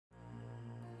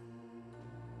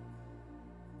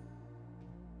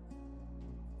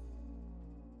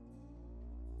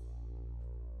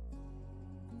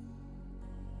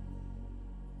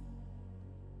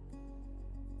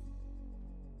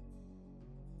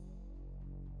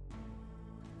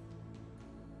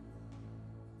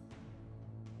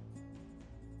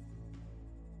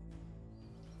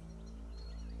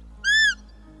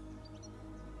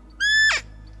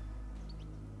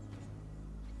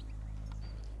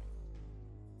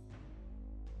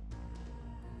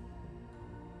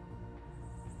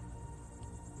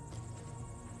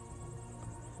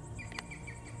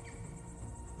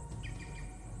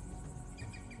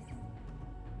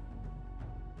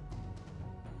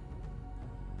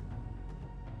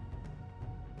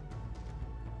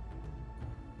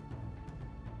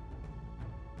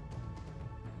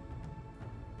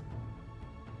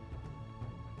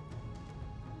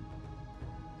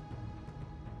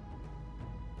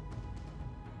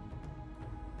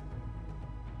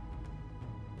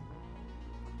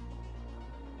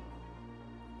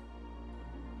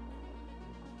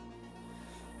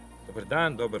Dobar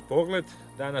dan, dobar pogled.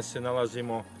 Danas se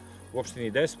nalazimo u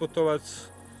opštini Despotovac,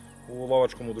 u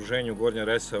lovačkom udruženju Gornja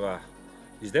Resava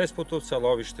iz Despotovca,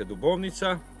 lovište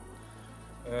Dubovnica.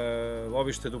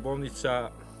 Lovište Dubovnica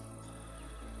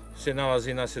se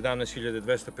nalazi na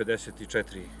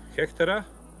 17.254 hektara.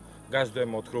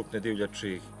 Gazdujemo od krupne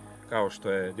divljači kao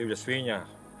što je divlja svinja,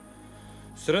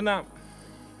 srna.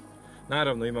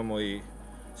 Naravno imamo i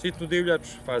sitnu divljač,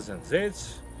 fazan, zec.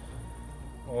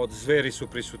 Od zveri su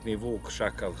prisutni vuk,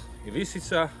 šakal i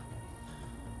lisica.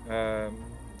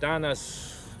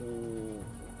 Danas u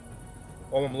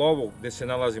ovom lovu gde se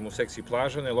nalazimo u sekciji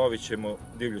Plažane lovit ćemo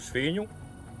divlju svinju,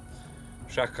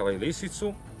 šakala i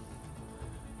lisicu.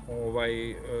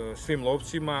 Svim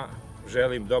lovcima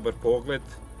želim dobar pogled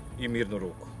i mirnu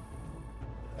ruku.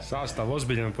 Sastav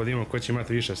ozbiljan, pa vidimo ko će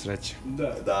imati više sreće.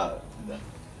 Da.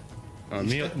 A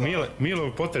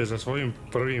Milo potrez za svojim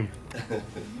prvim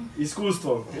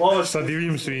iskustvom sa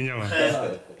divljim svinjama.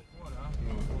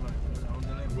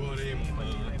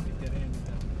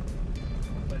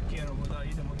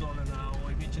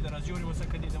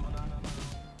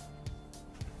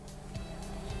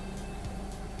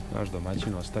 Naš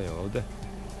domaćin ostaje ovde.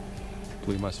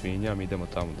 Tu ima svinja, mi idemo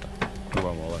tamo da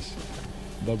kuvamo ovas.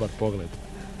 Dobar pogled.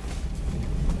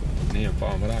 Nije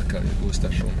pao mrak, ali je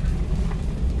gusta šuma.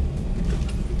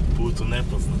 Put u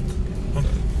nepoznat.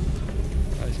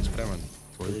 Ajde si spreman,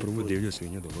 tvoju prvu divlju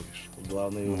svinju da loviš.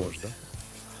 Glavno i uvoz. Možda.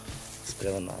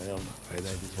 Spreman naravno. Ajde,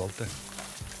 izvolite.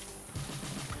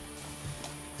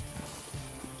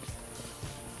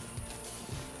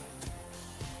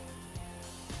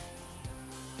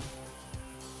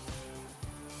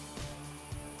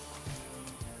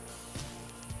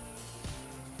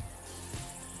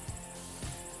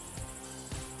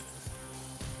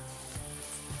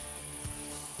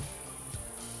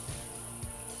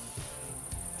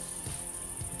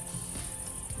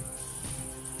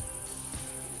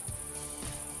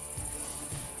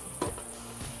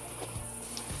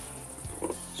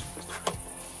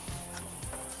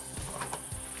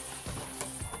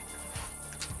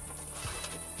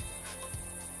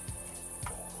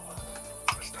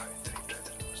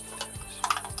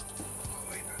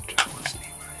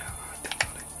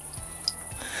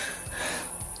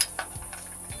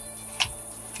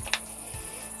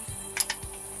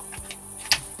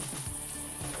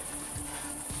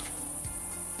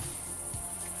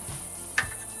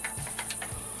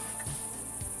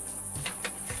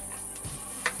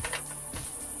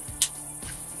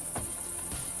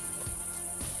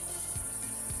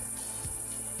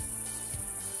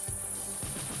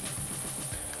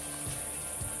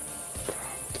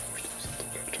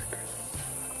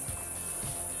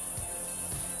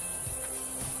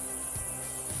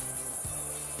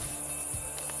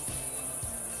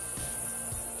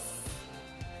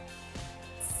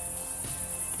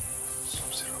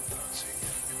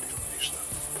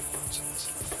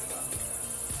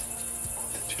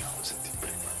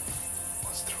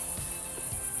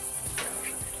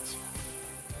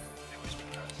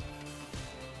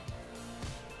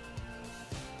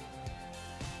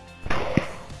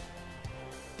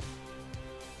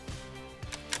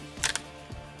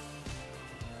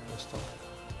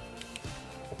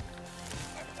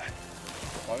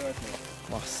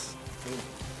 Mas.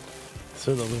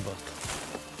 Sve dobro, brat.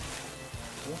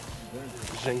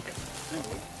 Ženka.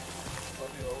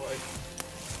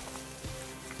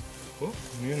 O,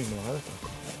 nije ni mlada tako.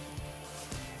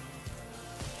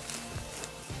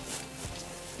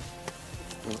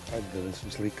 Ajde da ne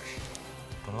se slikaš.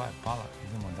 Prva je pala,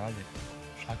 idemo dalje.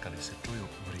 Šakali se čuju,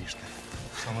 vrište.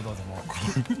 Samo da odemo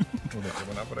okolo. Tu da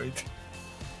ćemo napraviti.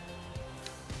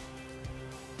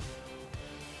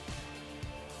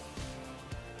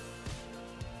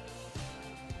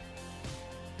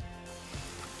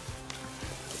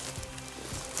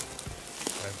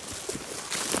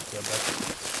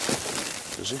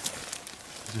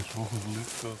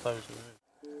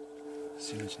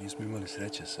 Sinoć nismo imali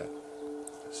sreće sa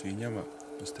svinjama,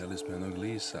 ostali smo jednog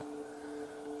lisa,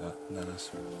 a danas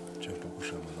ćemo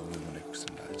pokušamo da lovimo nekog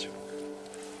srndaća.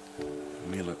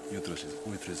 Milo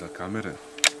ujutro iza kamere,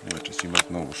 inače će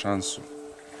imati novu šansu,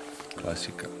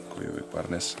 klasika koji je uvijek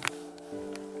parnesa.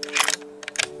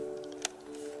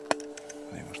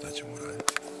 Nemo šta ćemo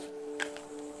uraditi.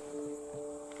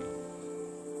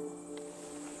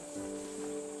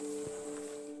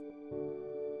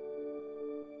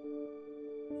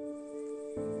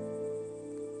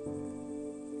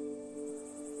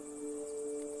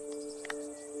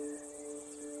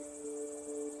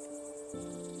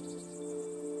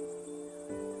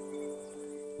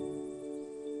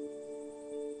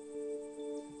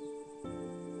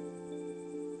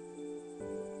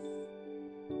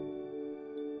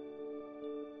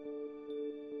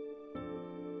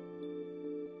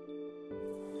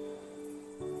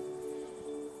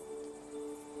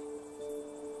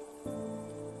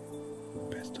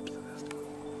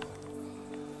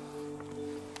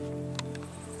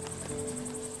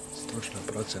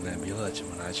 procena je bila da ćemo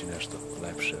naći nešto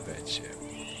lepše, veće.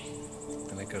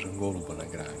 Da ne kažem goluba na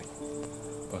grani.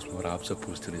 Pa smo vrapca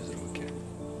pustili iz ruke.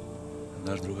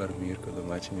 Naš drugar Mirka,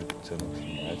 domaćin je crnog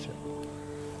srndaća.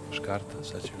 Škarta,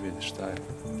 sad ću vidjeti šta je.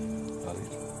 Ali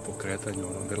po kretanju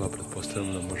onog grla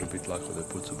pretpostavljamo da može biti lako da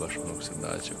pucu baš onog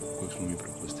srndaća kojeg smo mi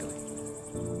propustili.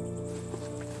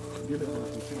 Gdje da nas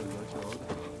učinu doći ovdje?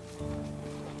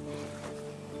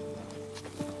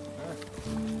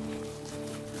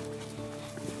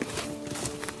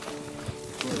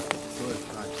 To je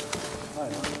taj.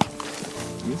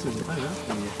 Misliš da taj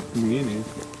jasno nije?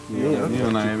 Nije,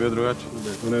 onaj je bio drugačiji.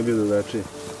 Onaj je bio drugačiji.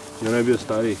 I onaj je bio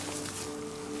stariji.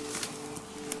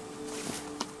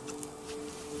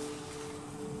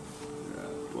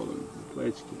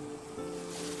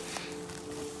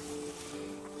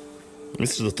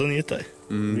 Misliš da to nije taj?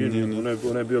 Nije,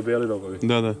 onaj je bio bijeli rogovi.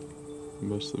 Da,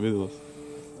 baš se vidjelo se.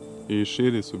 I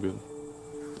širi su bili.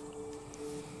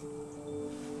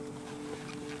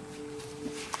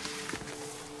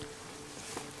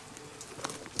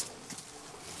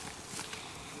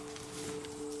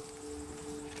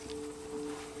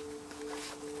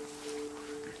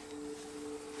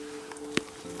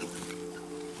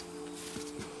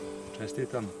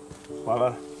 Čestitam.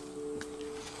 Hvala.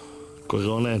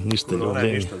 Korone, ništa ljubljenja.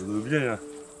 Korone, ništa ljubljenja.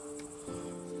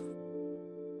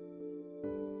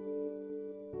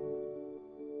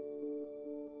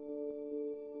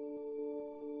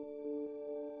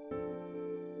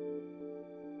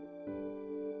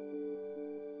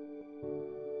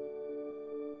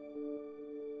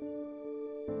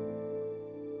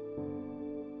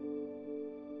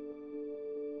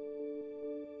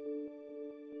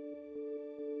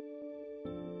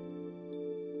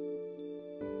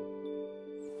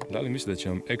 Da li misli da će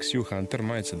vam XU Hunter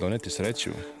majica doneti sreću?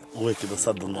 Uvijek je do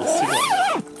sad donosilo.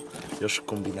 Još u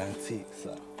kombinaciji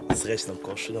sa srećnom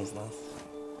košuljom, znam se.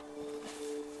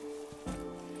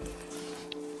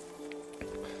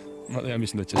 Mada ja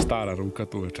mislim da će stara ruka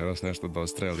tu večeras nešto da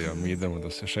odstreli, a mi idemo da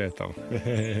se šetamo.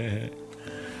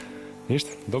 Ništa,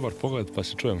 dobar pogled pa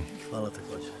se čujemo. Hvala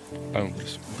također. Ajmo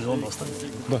blizu. Bi on ostaviti?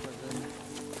 Da.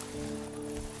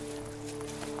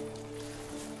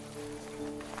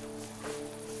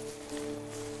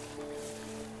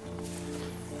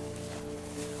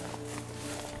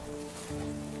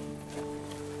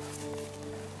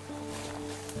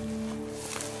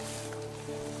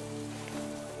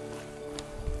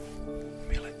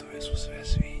 Su sve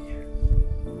svinje,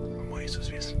 a moji su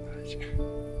svi srndaći.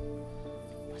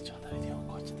 Pa ćemo da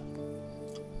vidimo ko će da...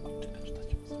 Čekaj, šta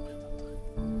ćemo za predatore?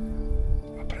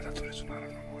 A predatori su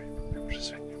naravno moji, ne može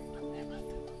sve njemu.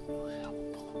 Nemate to, ja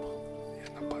mu pola.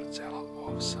 Jedna parcela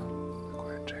ovsa na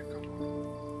koje čekamo.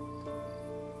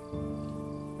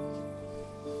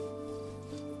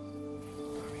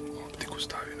 Optiku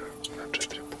stavi na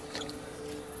 4 puta.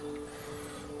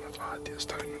 Na 2 ti je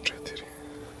stavi na 4.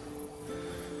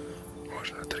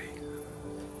 Može na 3.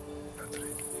 Na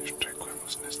 3. Iščekujemo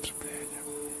s nestrpljenjem.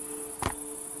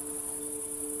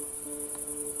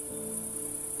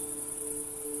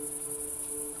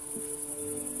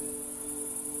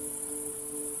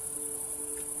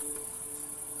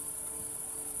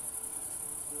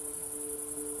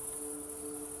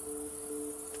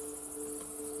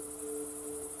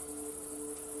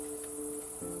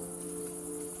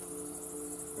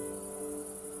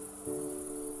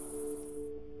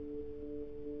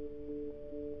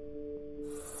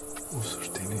 U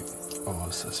suštini,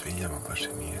 ovo sa svinjama baš i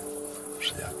nije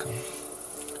šljakalo.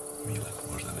 Milan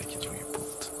možda neki drugi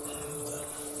put.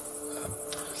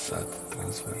 Sad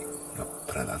transfer na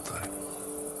predatore.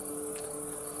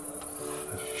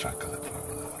 Šakale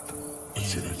probamo da vatamo.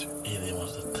 Ili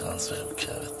možda transfer u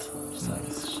krevet. Šta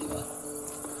misliš, da?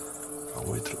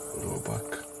 A ujutru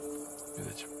robak.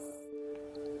 Vidjet ćemo.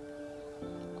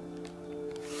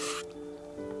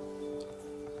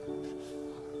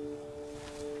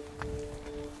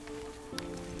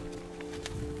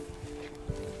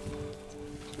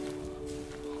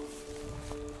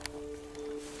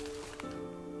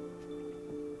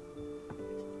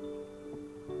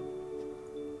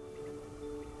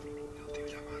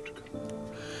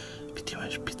 Vidio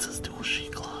je špicaste uši i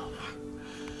glava.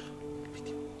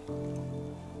 Vidio.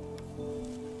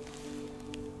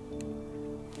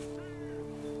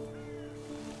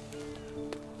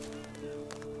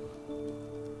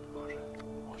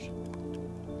 Može.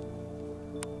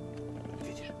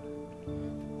 Vidiš?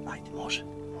 Ajde, može.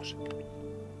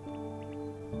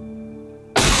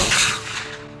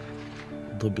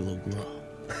 Dobilo u glavu.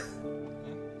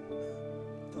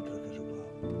 Dobro kaže u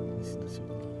glavu. Mislim da si u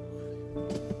glavu.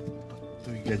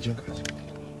 Tu i gađa.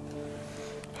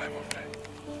 Ajmo bre.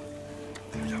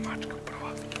 Divlja mačka prva.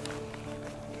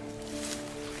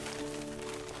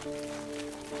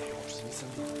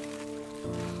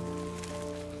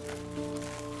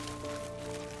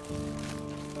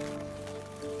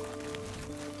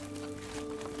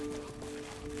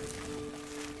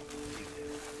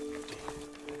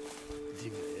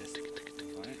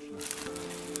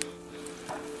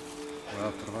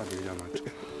 ja mačka.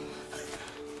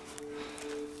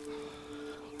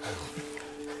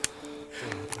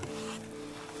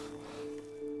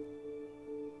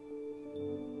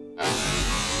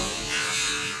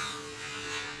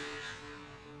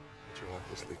 Znači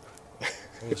ovakvu sliku.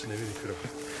 Ovo se ne vidi krv.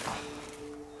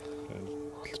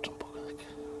 Odličan pogodak.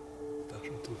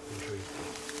 Tačno tu može i to.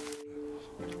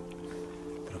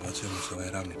 Prebacujemo se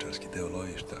ovaj ravničarski deo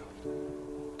lovišta.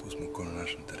 Tu smo ko na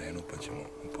našem terenu, pa ćemo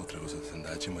u potrebu za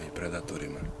srndaćima i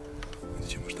predatorima. Vidjet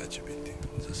ćemo šta će biti.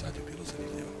 Za sad je bilo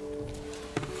zanimljivo.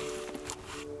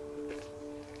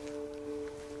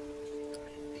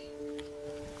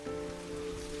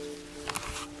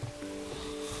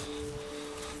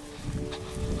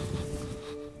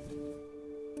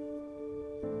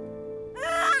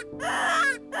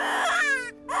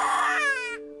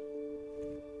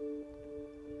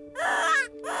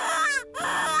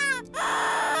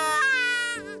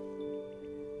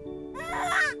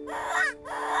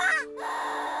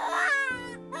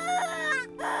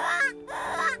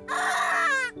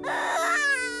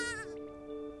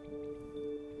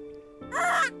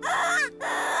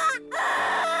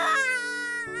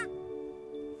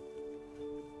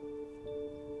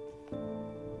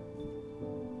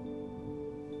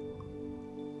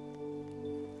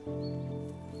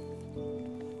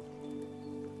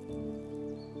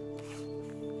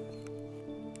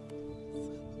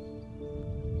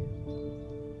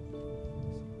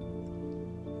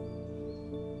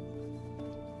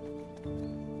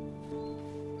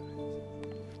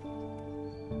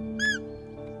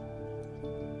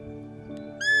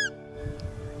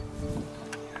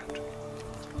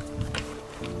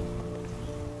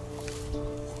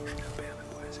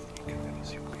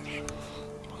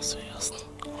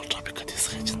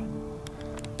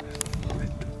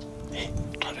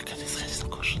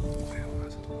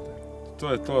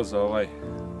 To je to za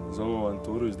ovu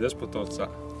avanturu iz Despotovca.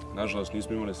 Nažalost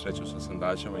nismo imali sreću sa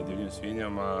srndaćama i divljim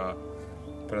svinjama,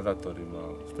 predatorima.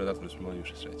 S predatorima smo imali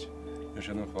više sreće. Još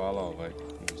jednom hvala na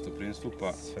gostoprimstvu,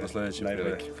 na sljedeći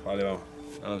prilike. Hvala vam.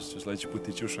 Nadam se da ću sljedeći put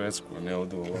ići u Švedsku, a ne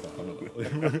ovdje u Lovili.